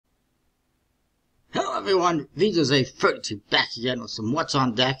Everyone, VJ's 32 back again with some What's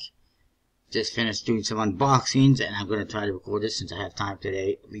on Deck. Just finished doing some unboxings, and I'm going to try to record this since I have time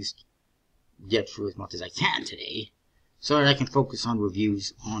today, at least get through as much as I can today, so that I can focus on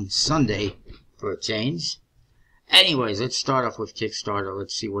reviews on Sunday for a change. Anyways, let's start off with Kickstarter.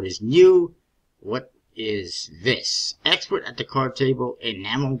 Let's see what is new. What is this? Expert at the card table,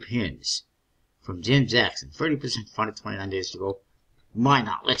 enamel pins. From Jim Jackson. 30% funded, 29 days to go. Why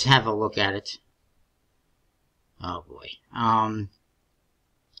not? Let's have a look at it. Oh boy.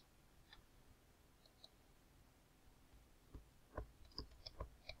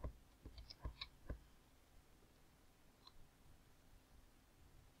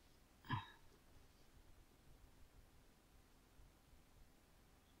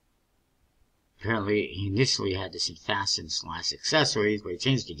 Apparently, he initially had this in Fasten/accessories, but he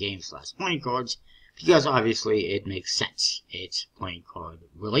changed the game/playing cards because obviously it makes sense. It's playing card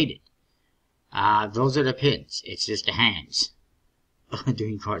related. Those are the pins. It's just the hands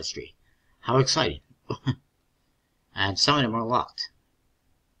doing cardistry. How exciting. And some of them are locked.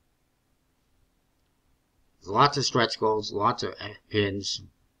 Lots of stretch goals, lots of pins.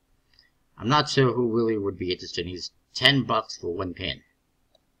 I'm not sure who really would be interested. He's $10 for one pin.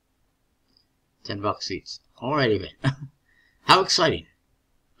 $10 each. Alrighty then. How exciting.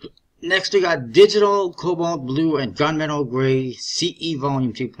 Next we got Digital Cobalt Blue and Gunmetal Gray CE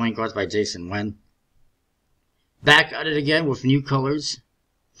Volume 2 playing cards by Jason Wen. Back at it again with new colors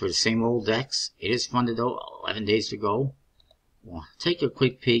for the same old decks. It is funded though, 11 days to go. Well, take a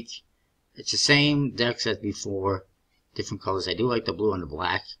quick peek. It's the same decks as before, different colors. I do like the blue and the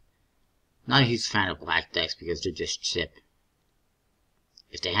black. Not a huge fan of black decks because they're just chip.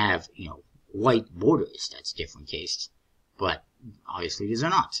 If they have, white borders, that's a different case. But obviously these are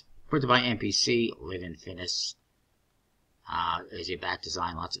not. Printed by NPC, live and finish. There's your back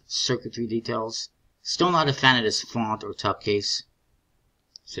design, lots of circuitry details. Still not a fan of this font or top case.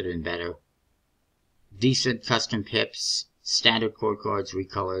 Should have been better. Decent custom pips, standard core cards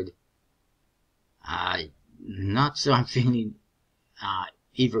recolored. Not so I'm feeling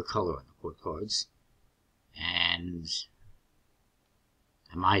either color on the core cards. And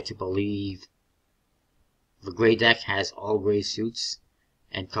am I to believe the gray deck has all gray suits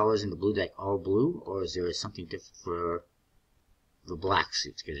and colors, in the blue deck all blue, or is there something different for the black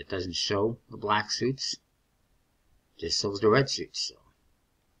suits? Because it doesn't show the black suits, it just shows the red suits. So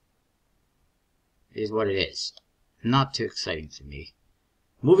it is what it is. Not too exciting for me.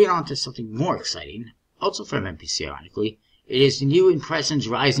 Moving on to something more exciting, also from NPC ironically, it is the new Impressions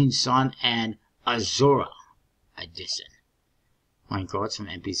Rising Sun and Azura edition. Playing cards from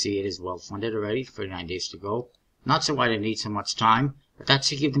NPC. It is well funded already, 39 days to go. Not so why they need so much time, but that's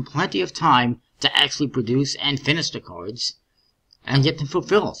to give them plenty of time to actually produce and finish the cards and get them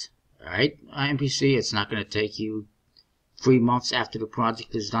fulfilled. Alright, NPC, it's not going to take you 3 months after the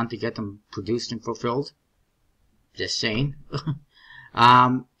project is done to get them produced and fulfilled. Just saying.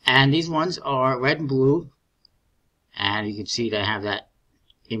 And these ones are red and blue, and you can see they have that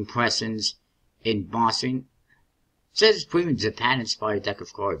Impressions embossing. It says it's premium Japan-inspired deck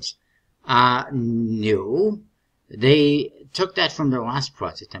of cards. No. They took that from their last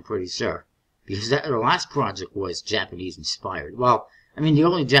project, I'm pretty sure. Because their last project was Japanese-inspired. Well, I mean, the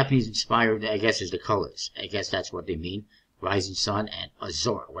only Japanese-inspired, I guess, is the colors. I guess that's what they mean. Rising Sun and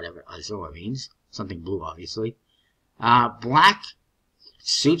Azura, whatever Azura means. Something blue, obviously. Black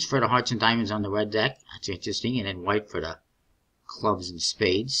suits for the hearts and diamonds on the red deck. That's interesting. And then white for the clubs and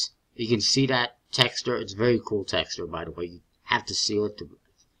spades. You can see that texture. It's very cool texture, by the way. You have to see it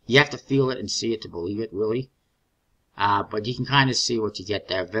you have to feel it and see it to believe it, really. But you can kind of see what you get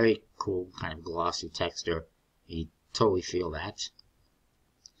there. Very cool, kind of glossy texture. You totally feel that.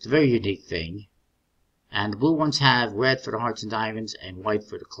 It's a very unique thing. And the blue ones have red for the hearts and diamonds and white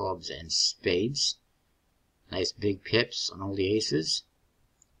for the clubs and spades. Nice big pips on all the aces.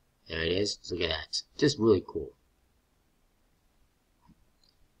 There it is. Look at that. Just really cool.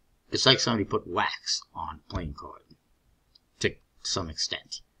 It's like somebody put wax on a playing card, to some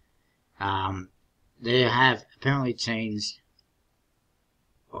extent. They have apparently changed,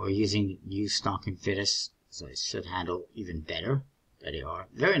 or using new stock and finish, so it should handle even better. There they are.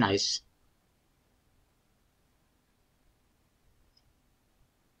 Very nice.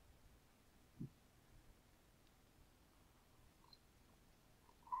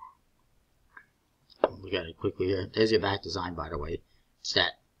 Look at it quickly here. There's your back design, by the way. It's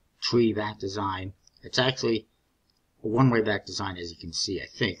that tree back design. It's actually a one-way back design, as you can see, I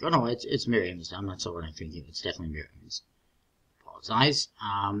think. Oh no, it's mirror image. I'm not sure what I'm thinking. It's definitely mirror image. Apologize.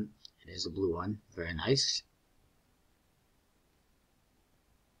 It is a blue one. Very nice.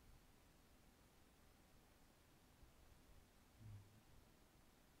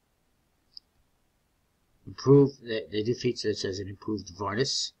 Improved, they do feature that says an improved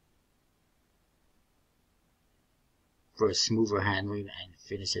varnish for a smoother handling and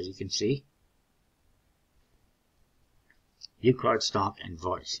finish, as you can see. New cardstock and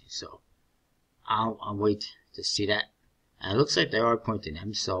varnish. So I'll wait to see that. And it looks like they are printing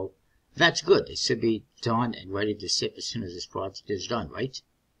them, so that's good. They should be done and ready to ship as soon as this project is done, right?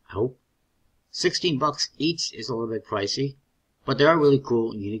 I hope. $16 each is a little bit pricey, but they are really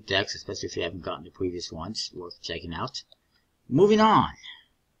cool and unique decks, especially if you haven't gotten the previous ones. Worth checking out. Moving on,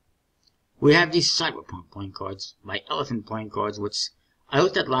 we have these Cyberpunk playing cards by Elephant Playing Cards, which I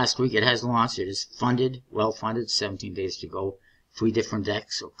looked at last week. It has launched. It is funded, well funded, 17 days to go. 3 different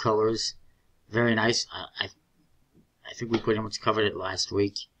decks or colors. Very nice. I think we pretty much covered it last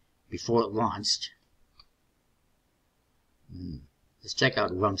week before it launched. Let's check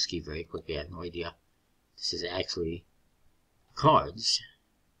out Rumsky very quickly. I have no idea. This is actually cards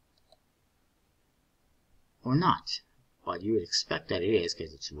or not, but you would expect that it is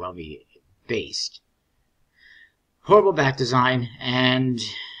because it's Rummy based. Horrible back design, and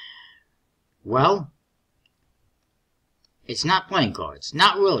well, it's not playing cards.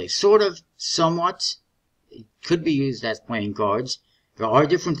 Not really. Sort of, somewhat. It could be used as playing cards. There are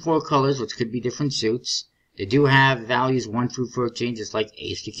different 4 colors, which could be different suits. They do have values 1 through 13, just like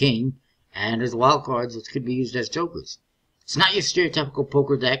Ace to King. And there's wild cards, which could be used as jokers. It's not your stereotypical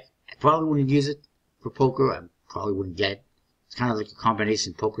poker deck. I probably wouldn't use it for poker. I probably wouldn't get it. It's kind of like a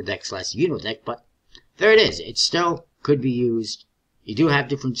combination poker deck / Uno deck, but there it is. It still could be used. You do have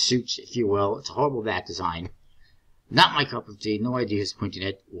different suits, if you will. It's a horrible back design. Not my cup of tea. No idea who's printing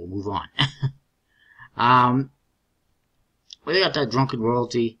it. We'll move on. We got that Drunken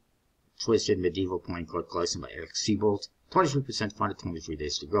Royalty, Twisted Medieval Playing Card Collection by Eric Seabolt. 23% funded, 23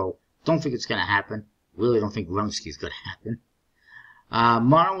 days to go. Don't think it's going to happen. Really don't think Rumsky's going to happen.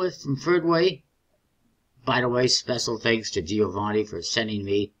 Monolith from Third Way. By the way, special thanks to Giovanni for sending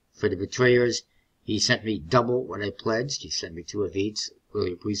me, for the Betrayers. He sent me double what I pledged. He sent me 2 of each.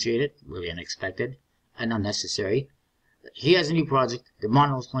 Really appreciate it. Really unexpected and unnecessary. He has a new project, the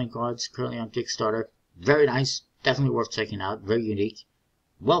Monolith Playing Cards, currently on Kickstarter. Very nice. Definitely worth checking out. Very unique.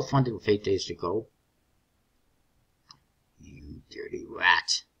 Well funded with 8 days to go. You dirty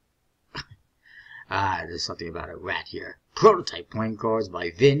rat. There's something about a rat here. Prototype Playing Cards by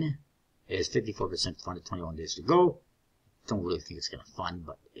Vin. It is 54% funded, 21 days to go. Don't really think it's going to fund,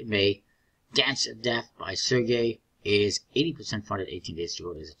 but it may. Dance of Death by Sergey is 80% funded, 18 days to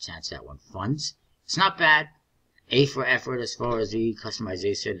go. There's a chance that one funds. It's not bad. A for effort as far as the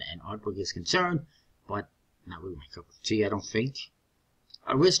customization and artwork is concerned, but not really my cup of tea, I don't think.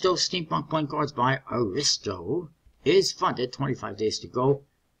 Aristo Steampunk Playing Cards by Aristo is funded, 25 days to go.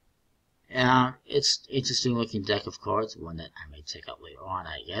 It's interesting looking deck of cards, one that I may check out later on,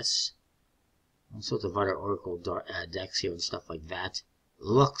 I guess. All sorts of other Oracle decks here and stuff like that.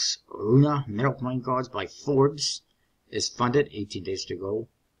 Lux Runa Metal Playing Cards by Forbes is funded, 18 days to go.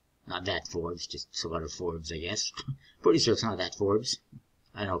 Not that Forbes, just some other Forbes, I guess. Pretty sure it's not that Forbes.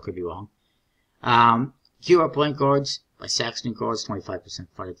 I know, could be wrong. QR Playing Cards by Saxton Cards, 25%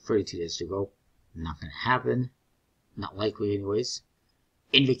 funded, 32 days to go. Not going to happen. Not likely anyways.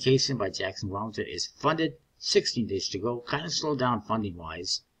 Invocation by Jackson Wellington is funded, 16 days to go. Kind of slowed down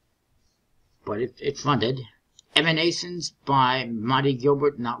funding-wise, but it funded. Emanations by Marty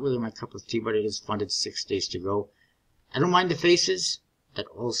Gilbert, not really my cup of tea, but it is funded, 6 days to go. I don't mind the faces, that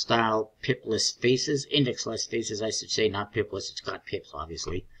old-style pipless faces, index-less faces, I should say, not pipless. It's got pips,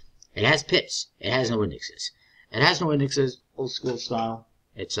 obviously. It has pips. It has no indexes. It has no indexes, old-school style.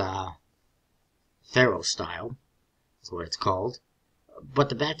 It's Pharaoh style, is what it's called. But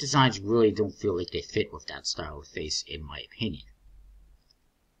the back designs really don't feel like they fit with that style of face, in my opinion.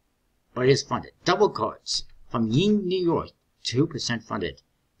 But it is funded. Double cards from Yin, New York, 2% funded,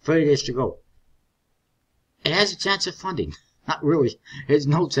 30 days to go. It has a chance of funding. Not really. There's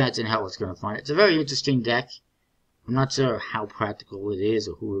no chance in hell it's going to fund it. It's a very interesting deck. I'm not sure how practical it is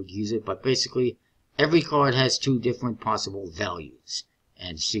or who would use it, but basically every card has 2 different possible values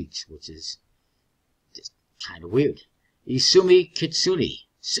and sheets, which is just kind of weird. Isumi Kitsune.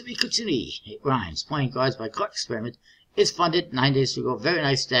 Sumi Kitsune. It rhymes. Playing Cards by Card Experiment is funded, 9 days to go. Very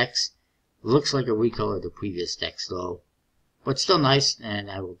nice decks. Looks like a recolor of the previous decks though, but still nice,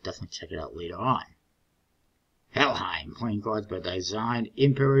 and I will definitely check it out later on. Helheim Playing Cards by Design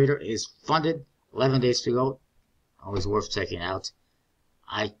Imperator is funded, 11 days to go. Always worth checking out.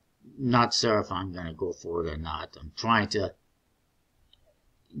 I'm not sure if I'm going to go for it or not. I'm trying to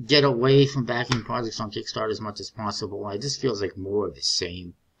get away from backing projects on Kickstarter as much as possible. It just feels like more of the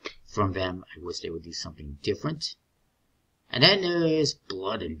same from them. I wish they would do something different. And then there is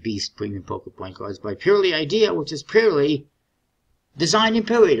Blood and Beast premium poker playing cards by Purely Idea, which is purely Design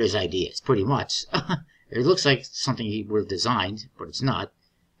Imperator's ideas, pretty much. It looks like something he would have designed, but it's not.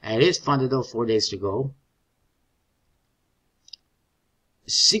 And it is funded though, 4 days to go.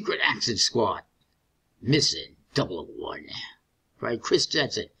 Secret Action Squad, Missing 001, by Chris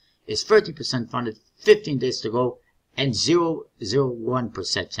Jetson, is 30% funded, 15 days to go, and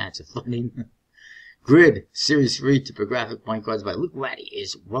 0.01% chance of funding. Grid Series 3 typographic playing cards by Luke Waddy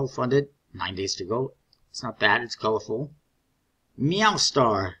is well funded, 9 days to go. It's not bad, it's colorful. Meow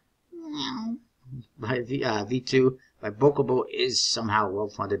Star, Meow, by V2 by Bokobo is somehow well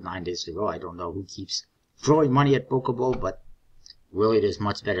funded, 9 days to go. I don't know who keeps throwing money at Bokobo, but really there's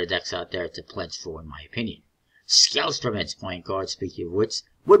much better decks out there to pledge for, in my opinion. Skelstromets playing cards, speaking of which,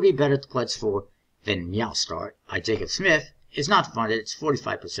 would be better to pledge for than Meow Star by Jacob Smith. It's not funded, it's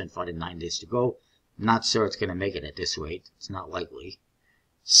 45% funded, 9 days to go. Not sure it's going to make it at this rate. It's not likely.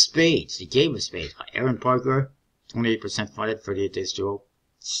 Spades, the Game of Spades by Aaron Parker, 28% funded, 38 days to go.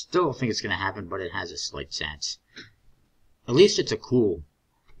 Still don't think it's going to happen, but it has a slight chance. At least it's a cool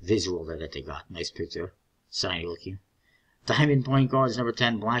visual that they got. Nice picture. Shiny looking. Diamond Playing Cards number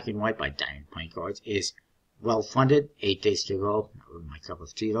 10, Black and White by Diamond Playing Cards, is well funded, 8 days to go. Not really my cup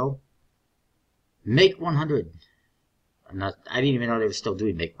of tea though. Make 100. I didn't even know they were still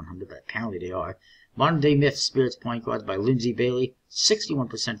doing Make 100, but apparently they are. Modern Day Myth Spirits Playing Cards by Lindsay Bailey,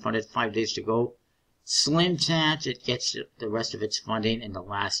 61% funded, 5 days to go. Slim chance it gets the rest of its funding in the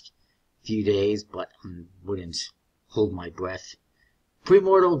last few days, but I wouldn't hold my breath.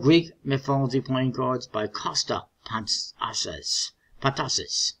 Premortal Greek Mythology Playing Cards by Costa Pantasis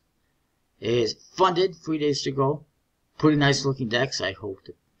is funded, 3 days to go. Pretty nice looking decks. I hope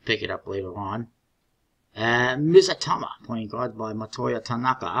to pick it up later on. Mizatama Playing Cards by Matoya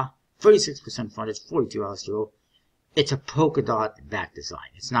Tanaka, 36% funded, 42 hours to go. It's a polka dot back design.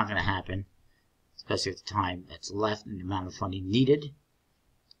 It's not going to happen, especially with the time that's left and the amount of funding needed.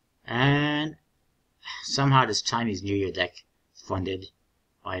 And somehow this Chinese New Year deck funded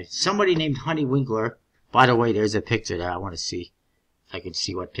by somebody named Honey Winkler. By the way, there's a picture there. I want to see if I can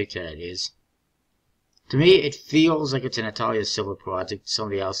see what picture that is. To me, it feels like it's an Natalia Silver project.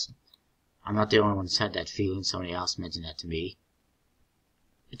 Somebody else, I'm not the only one that's had that feeling. Somebody else mentioned that to me.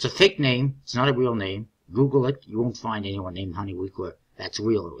 It's a fake name. It's not a real name. Google it. You won't find anyone named Honey Winkler. That's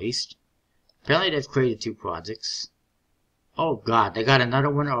real, at least. Apparently, they've created 2 projects. Oh, God. They got another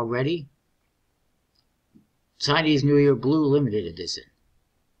one already? Chinese New Year Blue Limited Edition.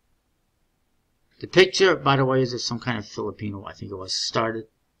 The picture, by the way, is of some kind of Filipino, I think it was, started.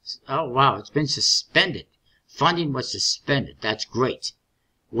 Oh, wow. It's been suspended. Funding was suspended. That's great.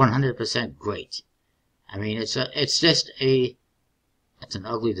 100% great. I mean, it's an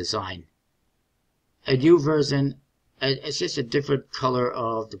ugly design. A new version, it's just a different color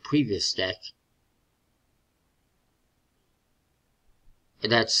of the previous deck.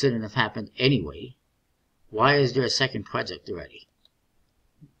 That shouldn't have happened anyway. Why is there a second project already?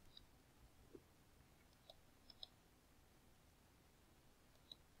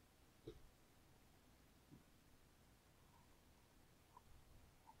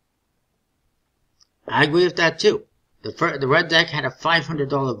 I agree with that too. The red deck had a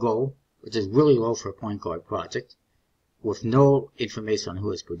 $500 goal, which is really low for a point guard project, with no information on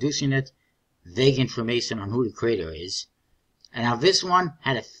who is producing it, vague information on who the creator is. And now this one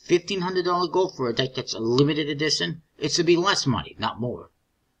had a $1,500 goal for a deck that's a limited edition. It should be less money, not more.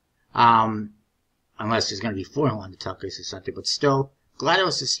 Unless there's going to be foil on the top case or something. But still, glad it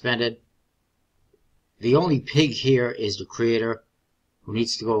was suspended. The only pig here is the creator, who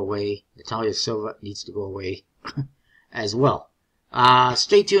needs to go away. Natalia Silva needs to go away as well.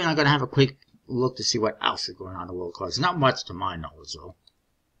 Stay tuned. I'm going to have a quick look to see what else is going on in the world cards. Not much to my knowledge, though.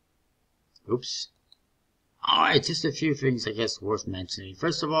 Oops. Alright, just a few things I guess worth mentioning.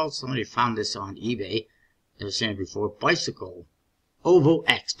 First of all, somebody found this on eBay. Never seen it before. Bicycle Ovo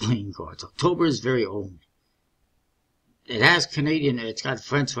X playing cards. October's very own. It has Canadian, it's got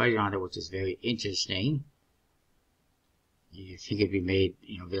French writing on it, which is very interesting. You think it'd be made,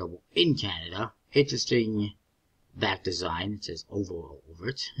 available in Canada. Interesting back design. It says Ovo all over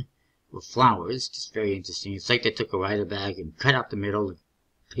it. With flowers. Just very interesting. It's like they took a rider bag and cut out the middle and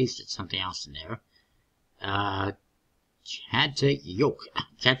pasted something else in there. Can't take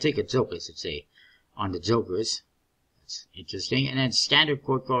a joke, I should say, on the Jokers. That's interesting. And then standard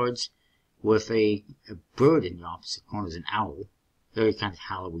court cards with a bird in the opposite corner as an owl. Very kind of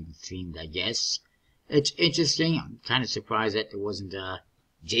Halloween themed, I guess. It's interesting. I'm kind of surprised that there wasn't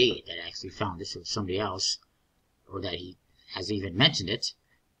Jay that actually found this, or somebody else, or that he has even mentioned it.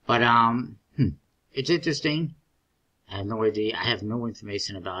 But it's interesting. I have no idea. I have no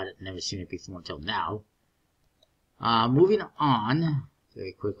information about it. Never seen it before until now. Moving on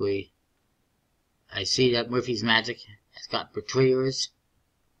very quickly. I see that Murphy's Magic has got Betrayers.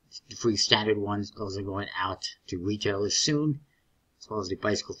 The free standard ones, those are going out to retailers soon. As well as the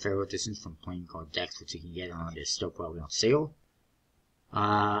Bicycle Pharaoh editions from playing card decks, which you can get on. They're still probably on sale.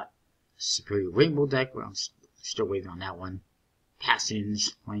 Superior Rainbow deck, but I'm still waiting on that one.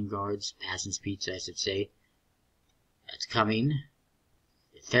 Passings, playing cards, Passings Pizza, I should say. That's coming.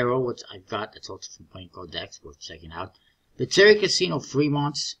 The Pharaoh, which I've got, that's also from playing card decks, worth checking out. The Cherry Casino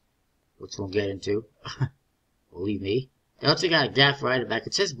Fremonts, which we'll get into. Believe me. They also got a gaff right back.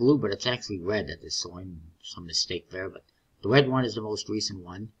 It says blue, but it's actually red at this point. Some mistake there, but the red one is the most recent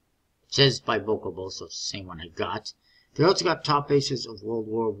one. It says by Bokobo, so it's the same one I got. They also got top bases of World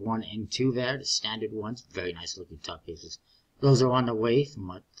War I and II there, the standard ones. Very nice looking top bases. Those are on the way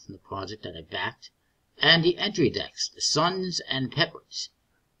from the project that I backed. And the entry decks, the Suns and Peppers.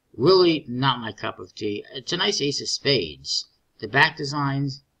 Really not my cup of tea. It's a nice ace of spades. The back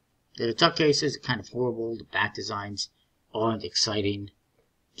designs, the tuck cases are kind of horrible. The back designs aren't exciting.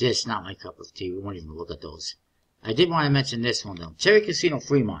 Just not my cup of tea. We won't even look at those. I did want to mention this one though. Cherry Casino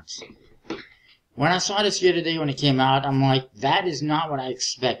Fremonts. When I saw this the other day when it came out, I'm like, that is not what I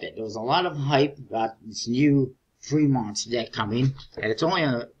expected. There was a lot of hype about this new Fremonts deck coming. And it's only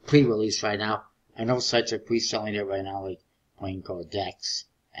on a pre-release right now. I know sites are pre-selling it right now, like Playing Card Decks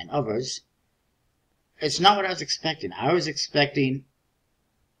and others. It's not what I was expecting. I was expecting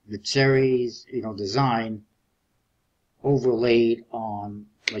the cherries, design overlaid on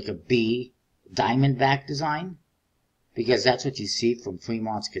like a B diamondback design, because that's what you see from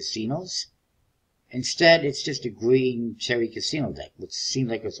Fremont's casinos. Instead, it's just a green cherry casino deck, which seemed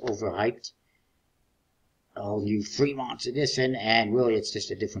like it's overhyped. All new Fremont's edition, and really it's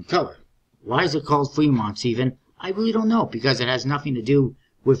just a different color. Why is it called Fremont's even? I really don't know, because it has nothing to do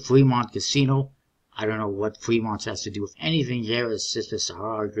with Fremont Casino. I don't know what Fremont's has to do with anything here. It's just a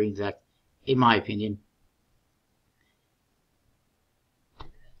Sahara green deck, in my opinion.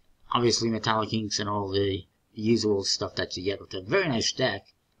 Obviously metallic inks and all the usual stuff that you get with a very nice deck.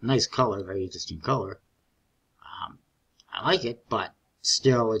 Nice color, very interesting color. I like it, but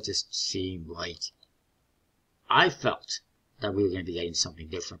still it just seemed like I felt that we were going to be getting something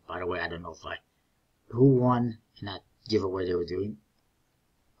different. By the way, I don't know who won in that giveaway they were doing.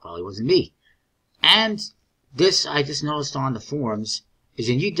 Probably wasn't me. And this, I just noticed on the forums, is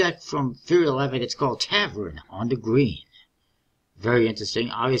a new deck from Fury 11. It's called Tavern on the Green. Very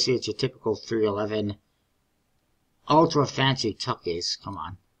interesting. Obviously, it's your typical Fury 11 ultra fancy tuck case. Come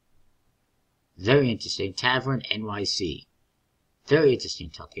on. Very interesting. Tavern NYC. Very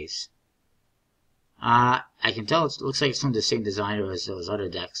interesting tuck case. I can tell it looks like it's from the same designer as those other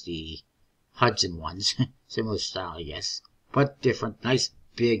decks, the Hudson ones. Similar style, I guess. But different. Nice,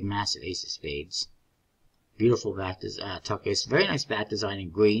 big, massive ace of spades. Beautiful back tuck case. Very nice back design in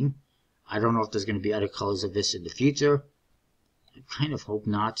green. I don't know if there's going to be other colors of this in the future. I kind of hope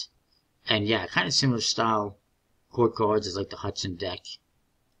not. And yeah, kind of similar style court cards as like the Hudson deck.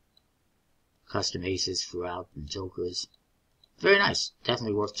 Custom aces throughout and jokers. Very nice.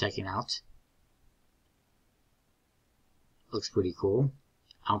 Definitely worth checking out. Looks pretty cool.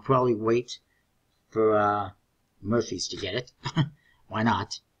 I'll probably wait for Murphy's to get it. Why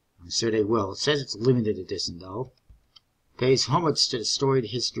not? I'm sure they will. It says it's limited edition though. Pays homage to the storied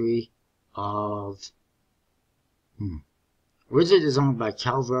history of originally designed by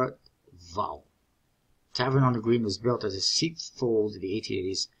Calvert Vaux. Tavern on the Green was built as a seepfold in the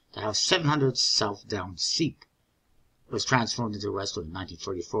 1880s to have 700 south-down seep. It was transformed into a restaurant in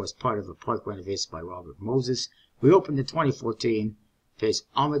 1944 as part of a park renovation by Robert Moses. Reopened in 2014, pays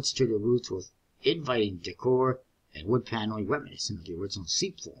homage to the roots with inviting decor and wood paneling reminiscent of the original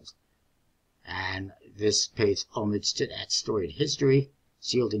seepfold. And this pays homage to that storied history,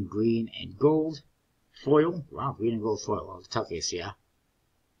 sealed in green and gold foil. Wow, green and gold foil. Well, the tuck case, yeah.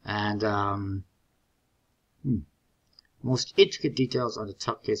 And most intricate details on the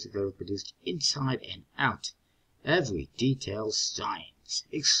tuck case are ever produced inside and out. Every detail shines.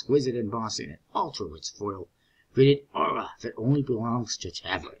 Exquisite embossing and ultra-rich foil. Created aura that only belongs to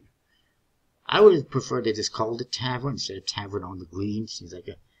Tavern. I would have preferred they just called it Tavern instead of Tavern on the Green. Seems like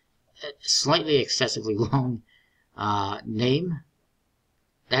a slightly excessively long name.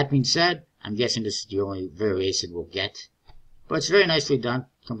 That being said, I'm guessing this is the only variation we'll get. But it's very nicely done.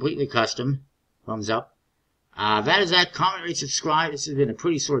 Completely custom. Thumbs up. That is that. Comment, rate, subscribe. This has been a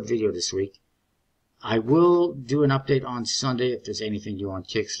pretty short video this week. I will do an update on Sunday if there's anything new on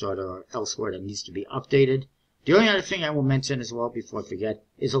Kickstarter or elsewhere that needs to be updated. The only other thing I will mention as well before I forget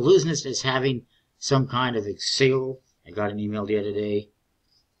is Illusionist is having some kind of a sale I got an email the other day.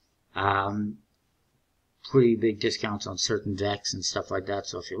 Pretty big discounts on certain decks and stuff like that.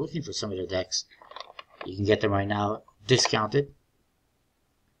 So if you're looking for some of the decks, you can get them right now discounted.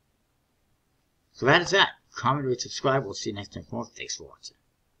 So that is that. Comment, rate, subscribe. We'll see you next time. Thanks for watching.